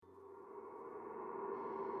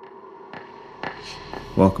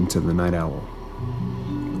Welcome to the Night Owl,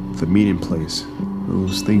 the meeting place,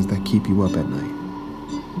 those things that keep you up at night.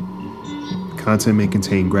 Content may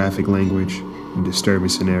contain graphic language and disturbing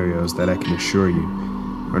scenarios that I can assure you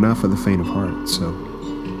are not for the faint of heart, so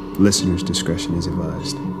listeners' discretion is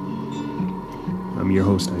advised. I'm your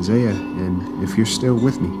host, Isaiah, and if you're still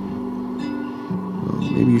with me,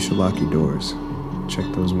 well, maybe you should lock your doors, check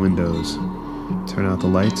those windows, turn out the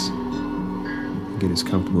lights, and get as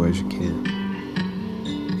comfortable as you can.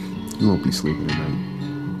 You won't be sleeping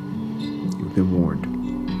tonight. You've been warned.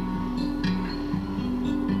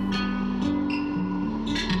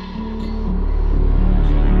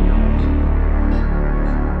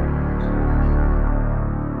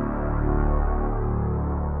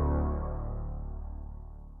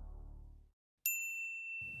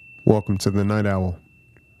 Welcome to the Night Owl.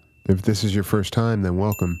 If this is your first time, then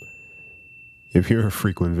welcome. If you're a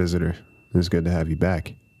frequent visitor, it's good to have you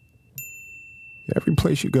back. Every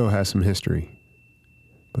place you go has some history,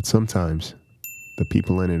 but sometimes the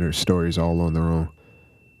people in it are stories all on their own.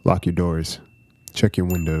 Lock your doors, check your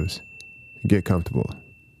windows, and get comfortable.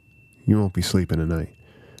 You won't be sleeping tonight.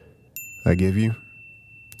 I give you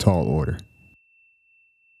tall order.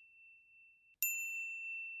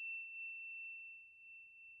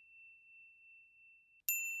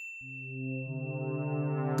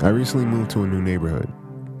 I recently moved to a new neighborhood.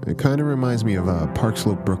 It kind of reminds me of Park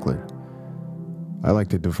Slope, Brooklyn. I like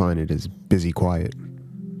to define it as busy quiet.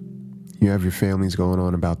 You have your families going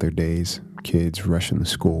on about their days, kids rushing to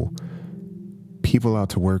school, people out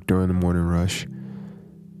to work during the morning rush.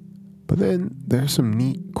 But then there are some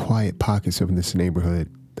neat, quiet pockets of this neighborhood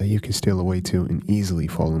that you can steal away to and easily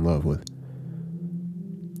fall in love with.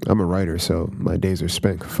 I'm a writer, so my days are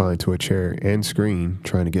spent confined to a chair and screen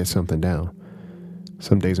trying to get something down.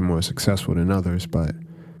 Some days are more successful than others, but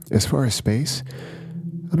as far as space,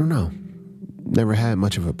 I don't know. Never had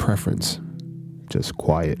much of a preference. Just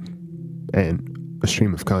quiet and a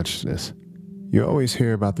stream of consciousness. You always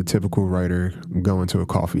hear about the typical writer going to a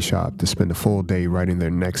coffee shop to spend a full day writing their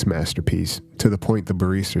next masterpiece, to the point the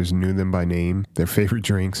baristas knew them by name, their favorite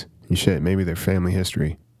drinks, and shit, maybe their family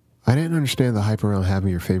history. I didn't understand the hype around having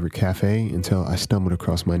your favorite cafe until I stumbled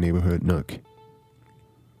across my neighborhood nook.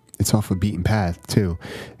 It's off a beaten path, too.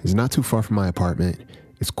 It's not too far from my apartment.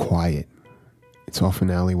 It's quiet. It's off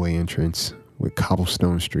an alleyway entrance with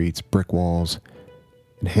cobblestone streets, brick walls,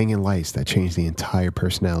 and hanging lights that change the entire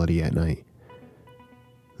personality at night.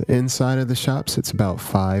 The inside of the shop sits about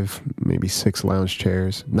 5, maybe 6 lounge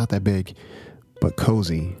chairs, not that big, but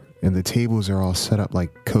cozy, and the tables are all set up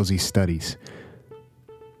like cozy studies.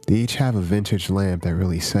 They each have a vintage lamp that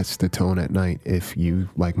really sets the tone at night if you,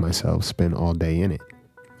 like myself, spend all day in it.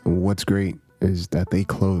 What's great is that they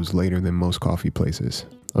close later than most coffee places.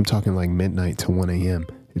 I'm talking like midnight to 1 a.m.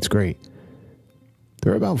 It's great.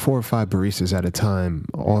 There are about 4 or 5 baristas at a time,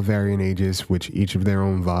 all varying ages, which each of their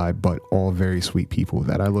own vibe, but all very sweet people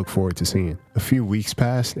that I look forward to seeing. A few weeks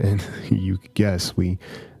passed, and you could guess we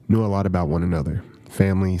knew a lot about one another,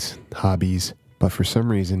 families, hobbies, but for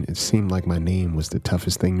some reason it seemed like my name was the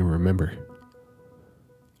toughest thing to remember.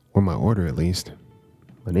 Or my order, at least.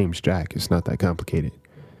 My name's Jack, it's not that complicated.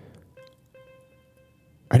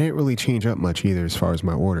 I didn't really change up much either as far as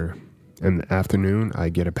my order. In the afternoon, I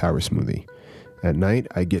get a power smoothie. At night,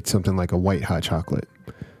 I get something like a white hot chocolate.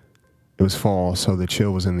 It was fall, so the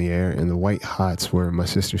chill was in the air, and the white hots were my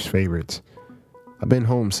sister's favorites. I've been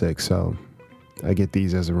homesick, so I get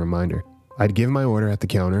these as a reminder. I'd give my order at the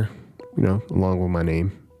counter, along with my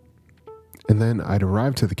name. And then I'd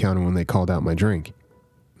arrive to the counter when they called out my drink.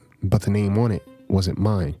 But the name on it wasn't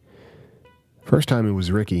mine. First time it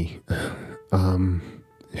was Ricky.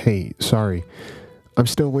 Hey, sorry, I'm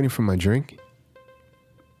still waiting for my drink.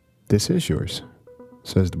 This is yours,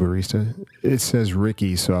 says the barista. It says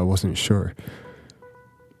Ricky, so I wasn't sure.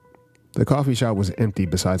 The coffee shop was empty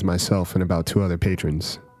besides myself and about 2 other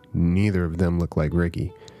patrons. Neither of them looked like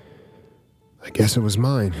Ricky. I guess it was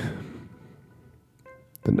mine.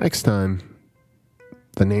 The next time,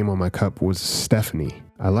 the name on my cup was Stephanie.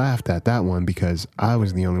 I laughed at that one because I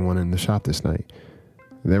was the only one in the shop this night.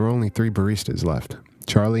 There were only 3 baristas left.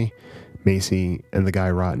 Charlie, Macy, and the guy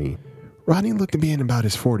Rodney. Rodney looked to be in about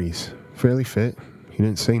his 40s, fairly fit. He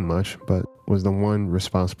didn't say much, but was the one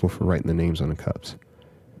responsible for writing the names on the cups.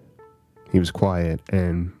 He was quiet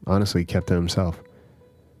and honestly kept to himself.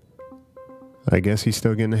 I guess he's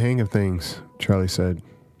still getting the hang of things, Charlie said.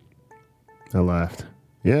 I laughed.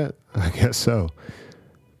 Yeah, I guess so.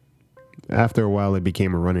 After a while, it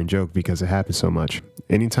became a running joke because it happened so much.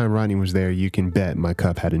 Anytime Rodney was there, you can bet my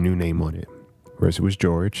cup had a new name on it. First it was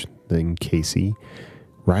George, then Casey,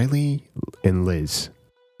 Riley, and Liz.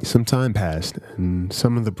 Some time passed, and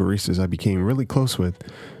some of the baristas I became really close with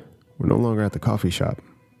were no longer at the coffee shop.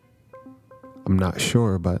 I'm not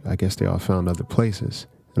sure, but I guess they all found other places.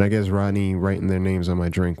 And I guess Rodney writing their names on my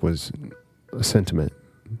drink was a sentiment,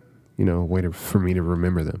 a way for me to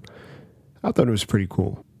remember them. I thought it was pretty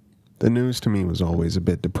cool. The news to me was always a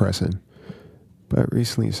bit depressing, but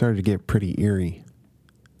recently it started to get pretty eerie.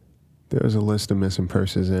 There was a list of missing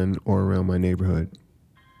persons in or around my neighborhood.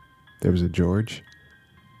 There was a George,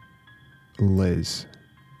 a Liz,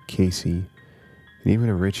 Casey, and even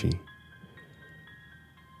a Richie.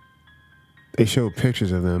 They showed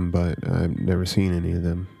pictures of them, but I've never seen any of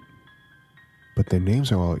them. But their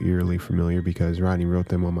names are all eerily familiar because Rodney wrote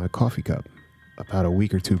them on my coffee cup about a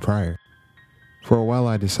week or two prior. For a while,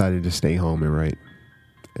 I decided to stay home and write.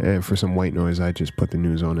 And for some white noise, I just put the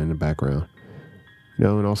news on in the background.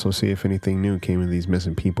 And also see if anything new came of these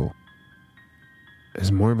missing people.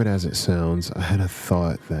 As morbid as it sounds, I had a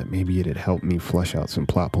thought that maybe it'd help me flesh out some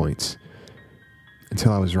plot points.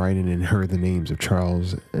 Until I was writing and heard the names of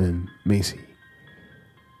Charles and Macy.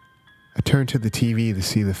 I turned to the TV to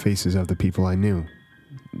see the faces of the people I knew.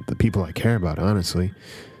 The people I care about, honestly.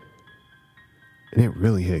 And it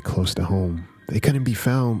really hit close to home. They couldn't be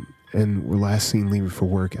found and were last seen leaving for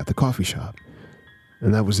work at the coffee shop.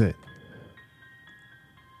 And that was it.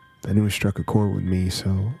 I knew it struck a chord with me,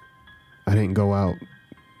 so I didn't go out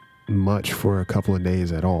much for a couple of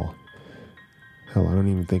days at all. Hell, I don't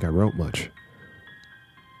even think I wrote much.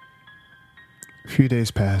 A few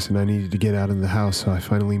days passed and I needed to get out of the house, so I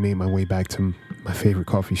finally made my way back to my favorite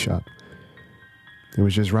coffee shop. There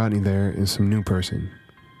was just Rodney there and some new person.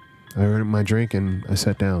 I ordered my drink and I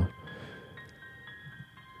sat down.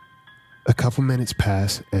 A couple minutes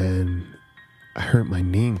passed and I heard my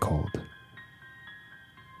name called.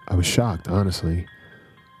 I was shocked, honestly.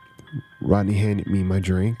 Rodney handed me my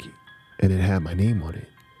drink and it had my name on it.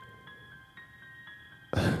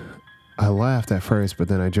 I laughed at first, but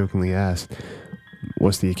then I jokingly asked,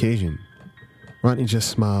 "What's the occasion?" Rodney just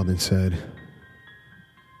smiled and said,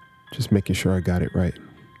 "Just making sure I got it right."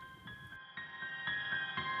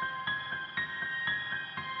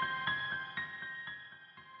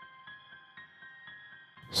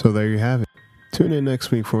 So there you have it. Tune in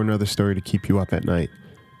next week for another story to keep you up at night.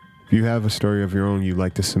 If you have a story of your own you'd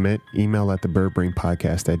like to submit, email at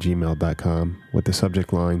thebirdbrainpodcast@gmail.com with the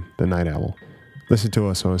subject line, The Night Owl. Listen to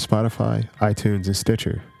us on Spotify, iTunes, and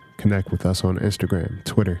Stitcher. Connect with us on Instagram,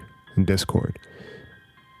 Twitter, and Discord.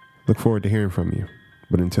 Look forward to hearing from you.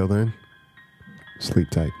 But until then, sleep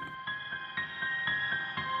tight.